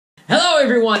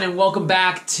everyone, and welcome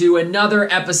back to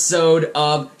another episode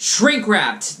of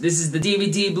Shrinkwrapped. This is the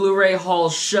DVD Blu-ray haul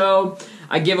show.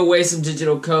 I give away some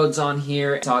digital codes on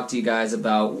here, talk to you guys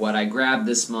about what I grabbed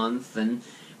this month, and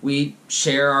we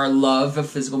share our love of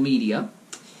physical media.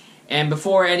 And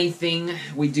before anything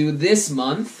we do this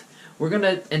month, we're going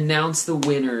to announce the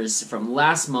winners from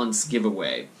last month's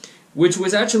giveaway, which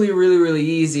was actually really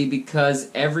easy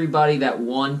because everybody that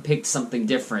won picked something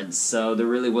different, so there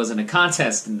really wasn't a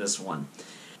contest in this one.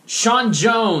 Sean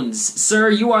Jones, sir,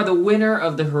 you are the winner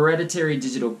of the Hereditary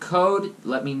digital code.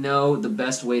 Let me know the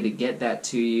best way to get that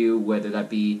to you, whether that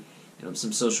be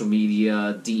some social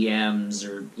media, DMs,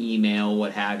 or email,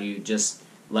 what have you. Just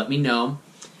let me know.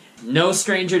 No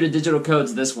stranger to digital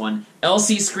codes, this one.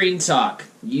 LC Screen Talk,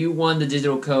 you won the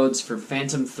digital codes for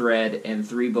Phantom Thread and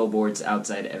 3 Billboards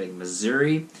Outside Ebbing,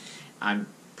 Missouri. I'm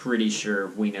pretty sure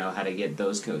we know how to get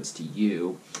those codes to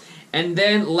you. And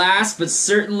then last but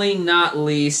certainly not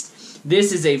least,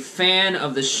 this is a fan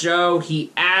of the show.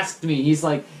 He asked me, he's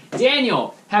like,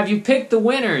 Daniel, have you picked the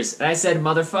winners? And I said,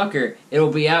 motherfucker,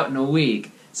 it'll be out in a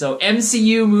week. So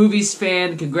MCU Movies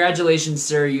fan, congratulations,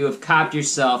 sir. You have copped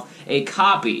yourself a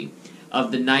copy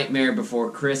of The Nightmare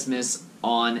Before Christmas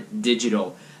on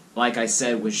digital. Like I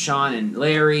said with Sean and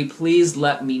Larry, please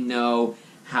let me know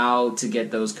how to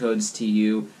get those codes to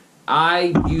you.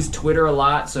 I use Twitter a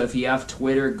lot, so if you have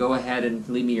Twitter, go ahead and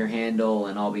leave me your handle,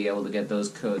 and I'll be able to get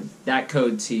that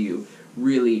code to you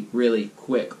really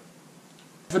quick.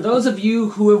 For those of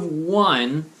you who have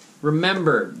won,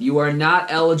 remember, you are not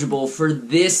eligible for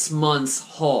this month's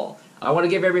haul. I want to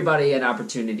give everybody an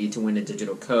opportunity to win a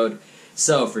digital code.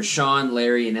 So for Sean,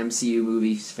 Larry, and MCU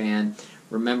Movies fan,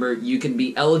 remember, you can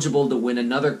be eligible to win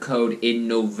another code in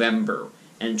November.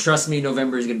 And trust me,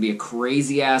 November is going to be a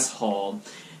crazy-ass haul.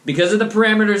 Because of the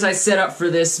parameters I set up for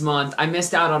this month, I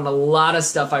missed out on a lot of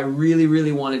stuff I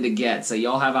really wanted to get. So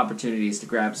y'all have opportunities to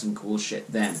grab some cool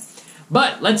shit then.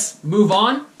 But let's move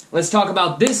on. Let's talk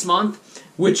about this month,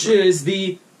 which is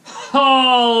the Halloween.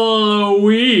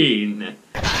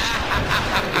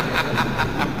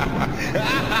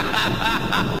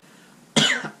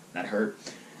 That hurt.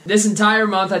 This entire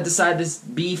month I decided to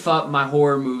beef up my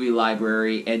horror movie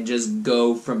library and just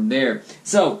go from there.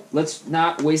 So, let's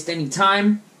not waste any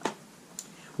time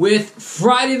with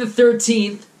Friday the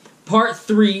 13th, Part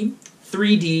 3,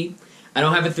 3D. I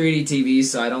don't have a 3D TV,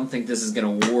 so I don't think this is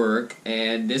going to work,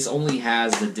 and this only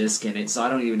has the disc in it, so I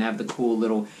don't even have the cool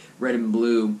little red and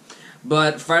blue.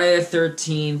 But Friday the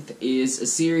 13th is a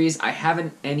series I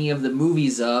haven't any of the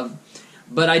movies of,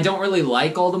 but I don't really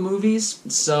like all the movies,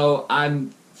 so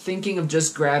I'm thinking of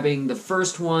just grabbing the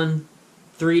first one,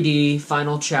 3D,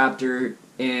 Final Chapter,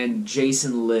 and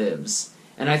Jason Lives.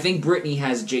 And I think Brittany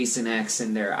has Jason X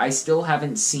in there. I still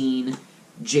haven't seen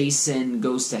Jason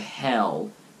Goes to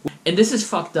Hell. And this is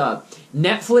fucked up.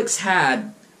 Netflix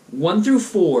had 1 through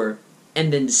 4,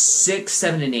 and then 6,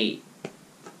 7, and 8.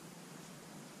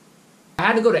 I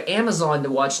had to go to Amazon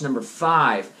to watch number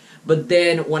 5, but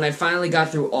then when I finally got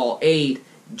through all 8,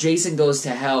 Jason Goes to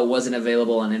Hell wasn't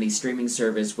available on any streaming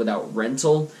service without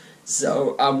rental,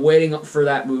 so I'm waiting for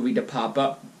that movie to pop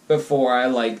up before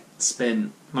I,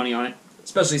 spend money on it,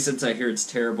 especially since I hear it's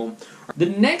terrible. The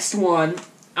next one,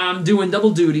 I'm doing double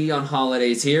duty on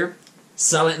holidays here.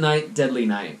 Silent Night, Deadly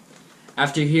Night.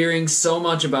 After hearing so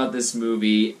much about this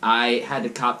movie, I had to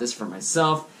cop this for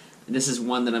myself. This is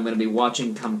one that I'm going to be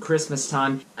watching come Christmas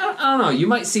time. I don't know, you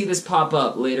might see this pop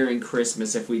up later in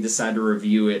Christmas if we decide to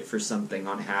review it for something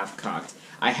on HalfKocked.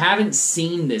 I haven't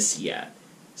seen this yet,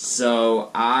 so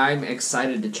I'm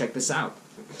excited to check this out.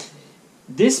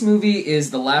 This movie is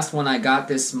the last one I got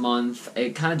this month.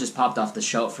 It kind of just popped off the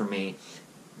shelf for me.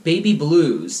 Baby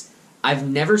Blues. I've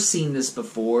never seen this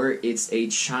before. It's a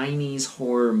Chinese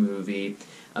horror movie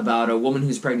about a woman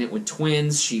who's pregnant with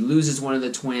twins. She loses one of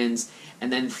the twins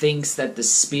and then thinks that the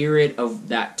spirit of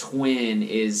that twin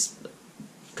is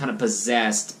kind of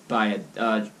possessed by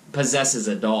possesses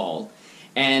a doll.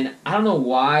 And I don't know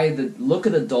why, the look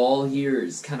of the doll here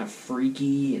is kind of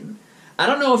freaky, and I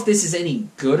don't know if this is any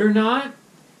good or not,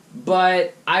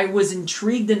 but I was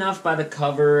intrigued enough by the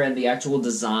cover and the actual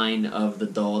design of the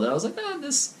doll that I was like,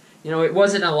 this, it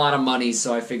wasn't a lot of money,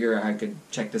 so I figure I could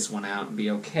check this one out and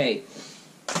be okay.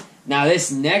 Now,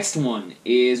 this next one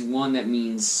is one that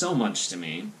means so much to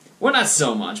me. Well, not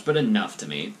so much, but enough to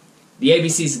me. The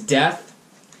ABC's Death.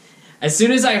 As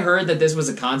soon as I heard that this was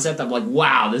a concept, I'm like,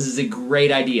 wow, this is a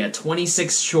great idea.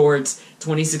 26 shorts,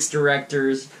 26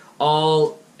 directors,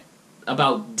 all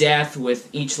about death with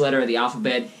each letter of the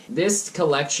alphabet. This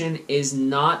collection is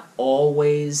not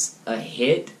always a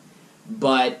hit,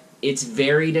 but it's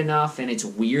varied enough, and it's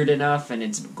weird enough, and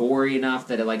it's gory enough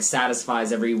that it like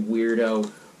satisfies every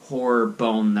weirdo horror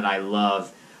bone that I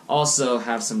love. Also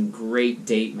have some great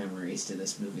date memories to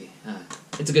this movie.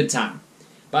 It's a good time.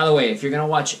 By the way, if you're gonna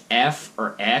watch F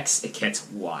or X, it gets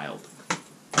wild.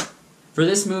 For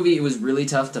this movie, it was really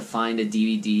tough to find a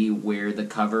DVD where the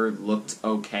cover looked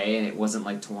okay and it wasn't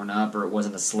like torn up or it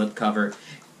wasn't a slip cover.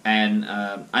 And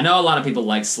I know a lot of people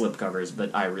like slip covers,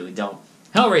 but I really don't.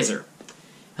 Hellraiser.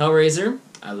 Hellraiser,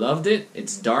 I loved it.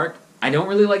 It's dark. I don't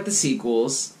really like the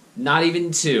sequels. Not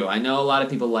even 2. I know a lot of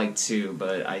people like 2,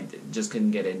 but I just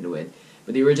couldn't get into it.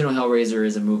 But the original Hellraiser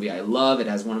is a movie I love. It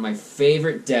has one of my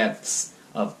favorite deaths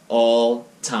of all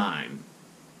time.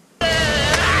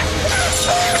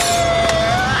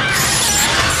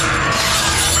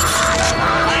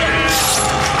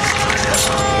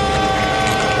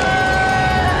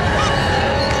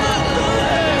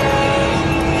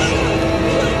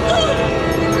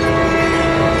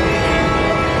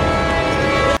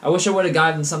 I wish I would have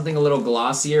gotten something a little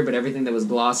glossier, but everything that was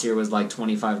glossier was like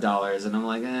 $25, and I'm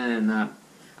like, not.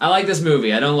 I like this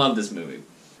movie. I don't love this movie.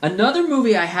 Another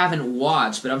movie I haven't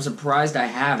watched, but I'm surprised I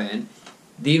haven't,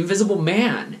 The Invisible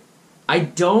Man. I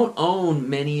don't own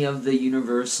many of the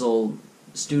Universal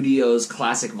Studios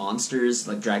classic monsters,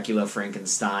 like Dracula,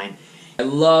 Frankenstein. I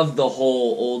love the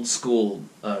whole old school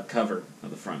cover of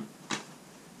the front.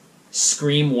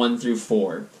 Scream 1 through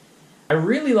 4. I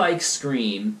really like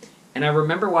Scream. And I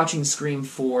remember watching Scream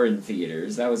 4 in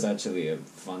theaters. That was actually a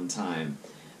fun time.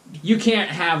 You can't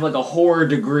have, like, a horror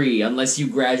degree unless you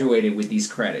graduated with these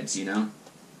credits, you know?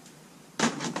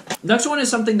 Next one is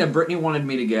something that Brittany wanted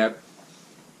me to get.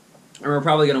 And we're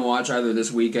probably going to watch either this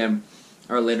weekend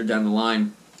or later down the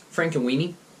line.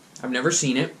 Frankenweenie. I've never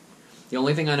seen it. The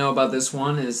only thing I know about this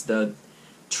one is the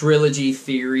trilogy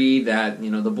theory that,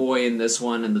 you know, the boy in this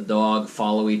one and the dog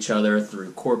follow each other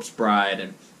through Corpse Bride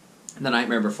and The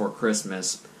Nightmare Before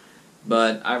Christmas.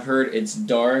 But I've heard it's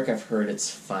dark, I've heard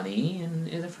it's funny, and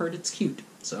I've heard it's cute.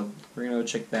 So we're going to go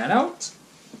check that out.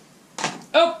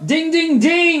 Oh, ding, ding,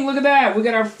 ding! Look at that! We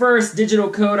got our first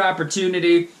digital code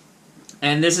opportunity.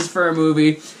 And this is for a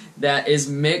movie that is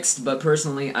mixed, but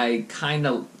personally I kind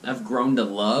of have grown to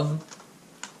love.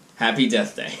 Happy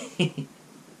Death Day.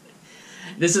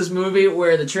 This is a movie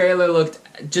where the trailer looked,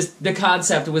 just the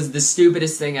concept was the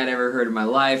stupidest thing I'd ever heard in my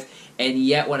life. And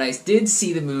yet, when I did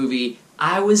see the movie,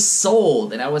 I was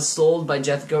sold. And I was sold by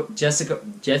Jessica.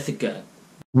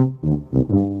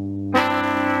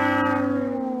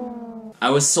 I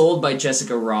was sold by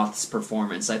Jessica Roth's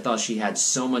performance. I thought she had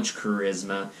so much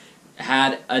charisma,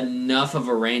 had enough of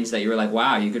a range that you were like,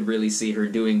 wow, you could really see her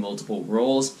doing multiple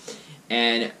roles.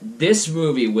 And this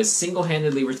movie was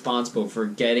single-handedly responsible for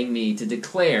getting me to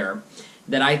declare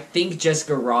that I think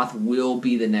Jessica Roth will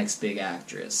be the next big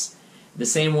actress. The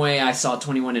same way I saw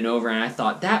 21 and Over and I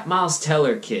thought, that Miles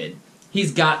Teller kid,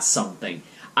 he's got something.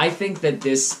 I think that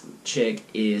this chick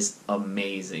is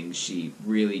amazing. She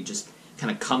really just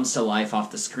kind of comes to life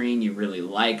off the screen. You really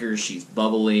like her. She's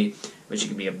bubbly, but she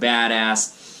can be a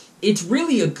badass. It's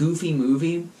really a goofy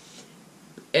movie,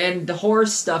 and the horror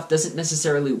stuff doesn't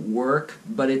necessarily work,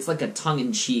 but it's like a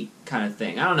tongue-in-cheek kind of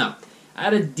thing. I don't know. I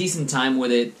had a decent time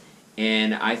with it.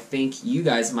 And I think you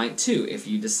guys might too, if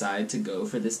you decide to go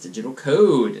for this digital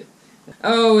code.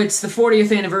 Oh, it's the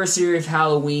 40th anniversary of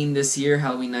Halloween this year,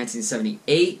 Halloween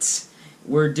 1978.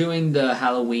 We're doing the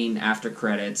Halloween after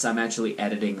credits. I'm actually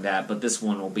editing that, but this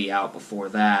one will be out before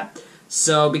that.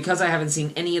 So, because I haven't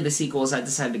seen any of the sequels, I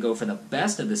decided to go for the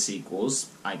best of the sequels,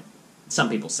 some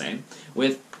people say,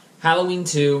 with Halloween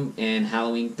 2 and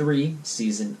Halloween 3,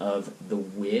 Season of the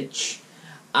Witch.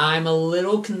 I'm a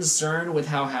little concerned with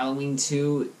how Halloween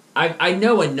 2... I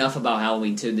know enough about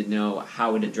Halloween 2 to know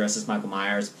how it addresses Michael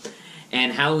Myers.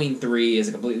 And Halloween 3 is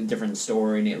a completely different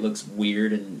story, and it looks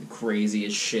weird and crazy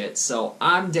as shit. So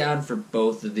I'm down for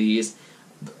both of these.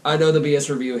 I know the BS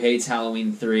Review hates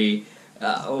Halloween 3.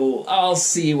 I'll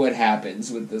see what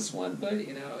happens with this one. But,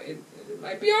 you know, it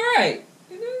might be alright.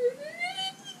 You know, it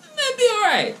might be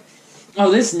alright. Oh,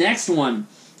 this next one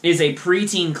is a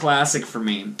preteen classic for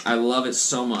me. I love it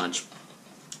so much.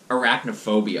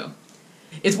 Arachnophobia.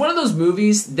 It's one of those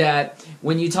movies that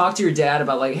when you talk to your dad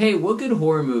about, like, hey, what good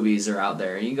horror movies are out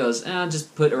there? And he goes,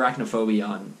 just put Arachnophobia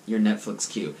on your Netflix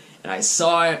queue. And I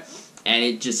saw it, and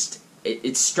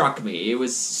it struck me. It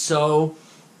was so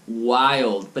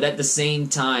wild. But at the same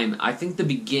time, I think the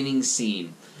beginning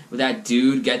scene where that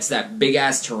dude gets that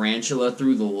big-ass tarantula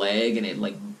through the leg and it,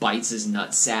 like, bites his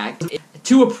nutsack.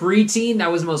 To a preteen,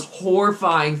 that was the most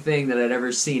horrifying thing that I'd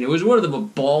ever seen. It was one of the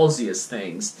ballsiest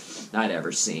things I'd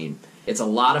ever seen. It's a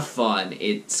lot of fun.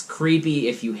 It's creepy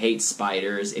if you hate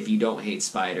spiders. If you don't hate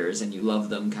spiders and you love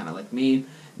them, kind of like me,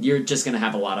 you're just going to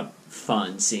have a lot of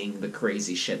fun seeing the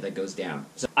crazy shit that goes down.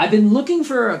 So I've been looking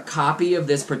for a copy of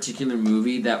this particular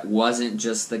movie that wasn't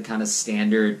just the kind of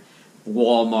standard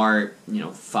Walmart,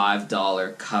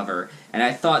 $5 cover. And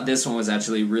I thought this one was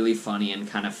actually really funny and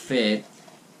kind of fit.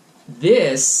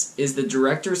 This is the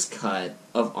director's cut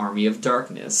of Army of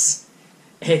Darkness,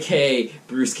 aka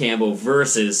Bruce Campbell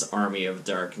versus Army of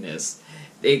Darkness.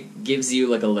 It gives you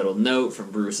like a little note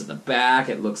from Bruce in the back.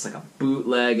 It looks like a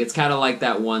bootleg. It's kind of like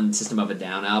that one System of a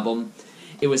Down album.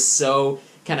 It was so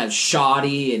kind of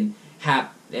shoddy and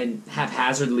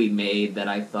haphazardly made that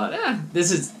I thought,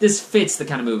 this fits the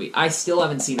kind of movie. I still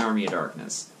haven't seen Army of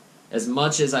Darkness. As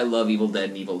much as I love Evil Dead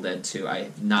and Evil Dead 2, I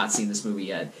have not seen this movie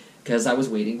yet because I was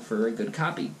waiting for a good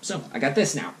copy. So I got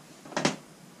this now.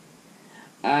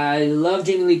 I love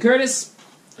Jamie Lee Curtis,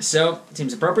 so it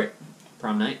seems appropriate.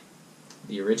 Prom Night,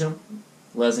 the original.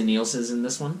 Leslie Nielsen's in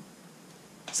this one.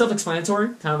 Self-explanatory,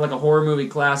 kind of like a horror movie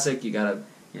classic. You gotta,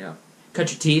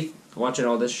 cut your teeth watching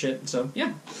all this shit. So,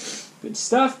 yeah, good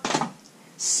stuff.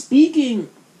 Speaking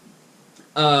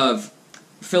of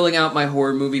filling out my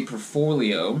horror movie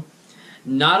portfolio,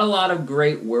 not a lot of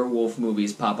great werewolf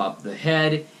movies pop up the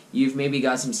head. You've maybe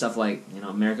got some stuff like,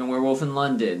 American Werewolf in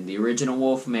London, the original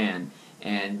Wolfman,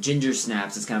 and Ginger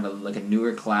Snaps is kind of like a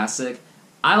newer classic.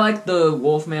 I like the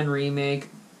Wolfman remake.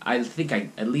 I think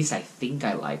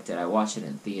I liked it. I watched it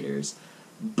in theaters.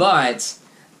 But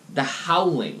The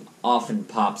Howling often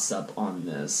pops up on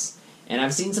this. And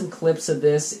I've seen some clips of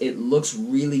this. It looks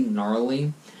really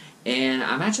gnarly. And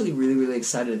I'm actually really, really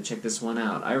excited to check this one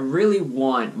out. I really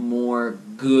want more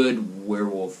good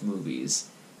werewolf movies.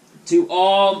 To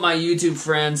all my YouTube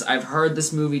friends, I've heard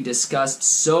this movie discussed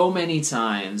so many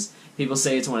times. People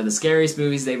say it's one of the scariest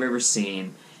movies they've ever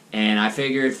seen. And I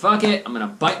figured, fuck it, I'm gonna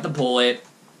bite the bullet.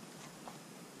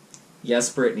 Yes,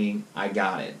 Brittany, I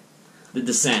got it. The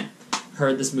Descent.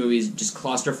 Heard this movie is just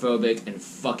claustrophobic and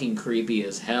fucking creepy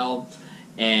as hell.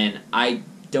 And I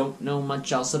don't know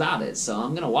much else about it. So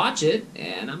I'm gonna watch it,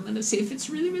 and I'm gonna see if it's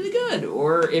really, really good.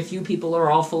 Or if you people are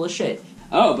all full of shit.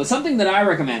 Oh, but something that I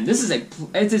recommend. This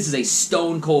is a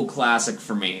stone cold classic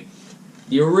for me.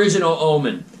 The original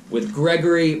Omen with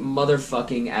Gregory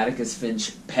motherfucking Atticus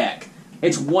Finch Peck.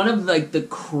 It's one of like the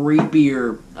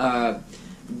creepier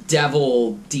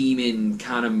devil demon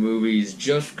kind of movies,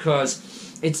 just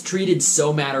because it's treated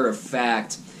so matter of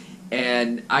fact.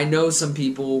 And I know some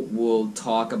people will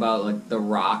talk about like The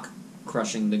Rock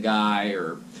crushing the guy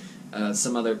or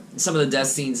some of the death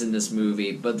scenes in this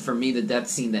movie, but for me the death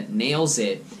scene that nails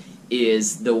it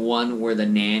is the one where the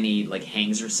nanny like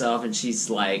hangs herself and she's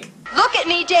like, "Look at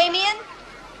me, Damien.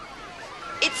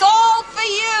 It's all for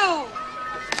you."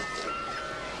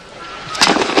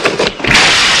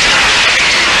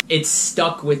 It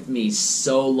stuck with me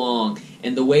so long,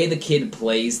 and the way the kid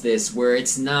plays this, where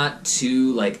it's not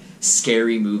too like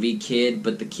scary movie kid,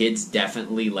 but the kid's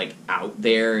definitely like out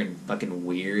there and fucking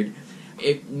weird.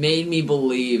 It made me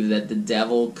believe that the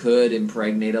devil could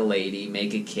impregnate a lady,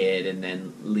 make a kid, and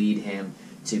then lead him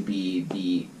to be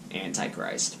the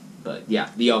Antichrist. But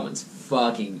yeah, The Omen's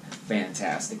fucking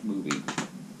fantastic movie.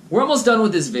 We're almost done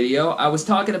with this video. I was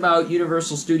talking about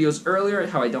Universal Studios earlier,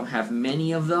 how I don't have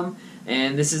many of them,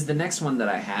 and this is the next one that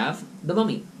I have, The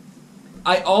Mummy.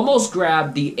 I almost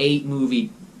grabbed the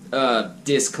 8-movie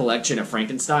disc collection of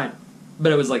Frankenstein,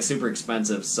 but it was like super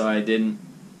expensive, so I didn't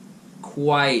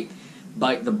quite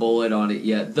bite the bullet on it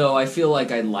yet, though I feel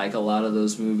like I like a lot of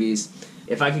those movies.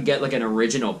 If I could get like an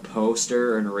original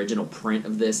poster or an original print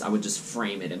of this, I would just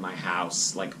frame it in my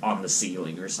house, like on the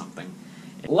ceiling or something.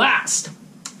 Last,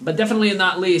 but definitely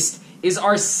not least, is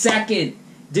our second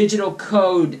digital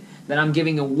code that I'm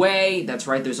giving away. That's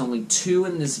right, there's only 2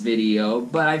 in this video,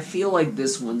 but I feel like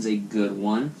this one's a good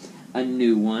one, a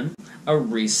new one, a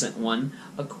recent one,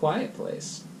 A Quiet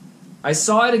Place. I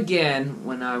saw it again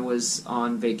when I was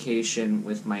on vacation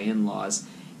with my in-laws,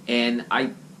 and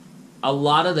a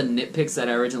lot of the nitpicks that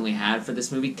I originally had for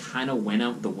this movie kind of went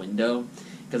out the window,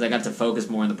 because I got to focus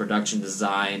more on the production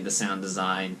design, the sound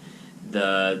design,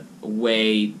 the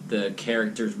way the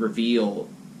characters reveal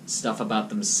stuff about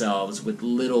themselves with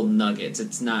little nuggets.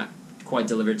 It's not quite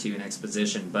delivered to you in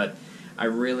exposition, but I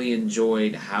really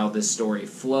enjoyed how this story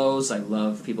flows. I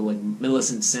love people like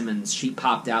Millicent Simmons. She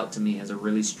popped out to me as a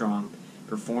really strong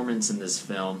performance in this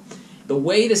film. The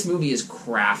way this movie is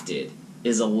crafted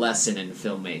is a lesson in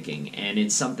filmmaking, and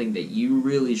it's something that you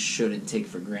really shouldn't take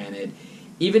for granted.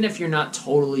 Even if you're not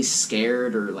totally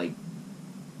scared or like,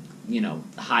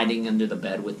 hiding under the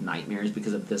bed with nightmares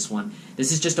because of this one.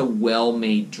 This is just a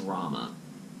well-made drama.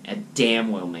 a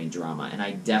damn well made drama, and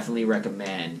I definitely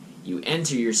recommend you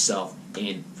enter yourself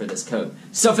in for this code.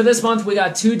 So for this month, we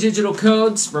got 2 digital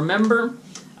codes. Remember,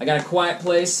 I got A Quiet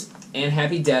Place and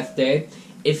Happy Death Day.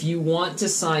 If you want to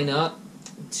sign up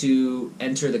to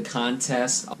enter the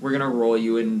contest, we're going to roll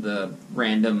you in the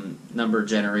random number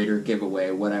generator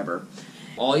giveaway, whatever.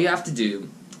 All you have to do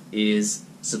is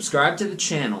subscribe to the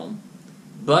channel,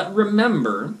 but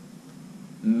remember,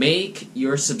 make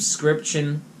your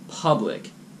subscription public.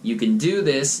 You can do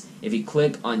this if you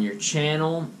click on your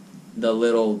channel, the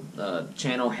little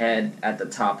channel head at the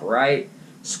top right,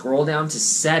 scroll down to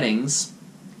Settings,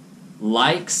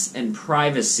 Likes and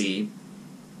Privacy,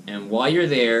 and while you're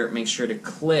there, make sure to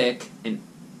click and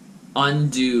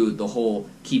undo the whole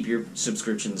keep your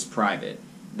subscriptions private.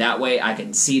 That way I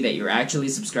can see that you're actually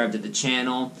subscribed to the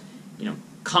channel.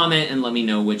 Comment and let me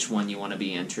know which one you want to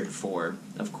be entered for,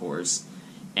 of course.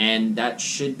 And that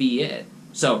should be it.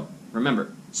 So,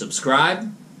 remember,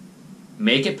 subscribe,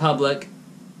 make it public,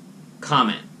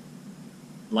 comment.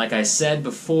 Like I said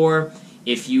before,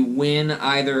 if you win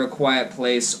either A Quiet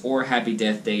Place or Happy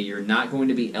Death Day, you're not going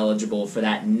to be eligible for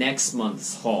that next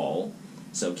month's haul,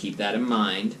 so keep that in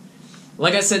mind.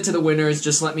 Like I said to the winners,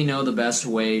 just let me know the best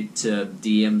way to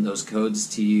DM those codes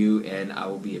to you, and I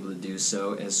will be able to do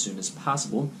so as soon as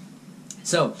possible.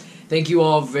 So, thank you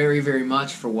all very, very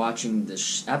much for watching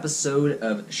this episode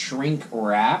of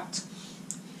Shrinkwrapped.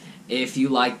 If you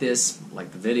like this,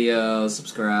 like the video,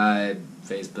 subscribe,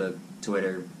 Facebook,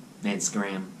 Twitter,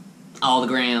 Instagram, all the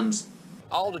grams.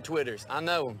 All the Twitters, I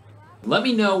know them. Let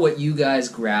me know what you guys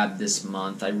grabbed this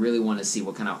month. I really want to see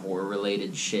what kind of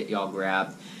horror-related shit y'all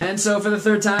grabbed. And so for the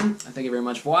 3rd time, I thank you very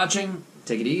much for watching.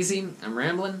 Take it easy. I'm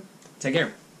rambling. Take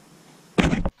care.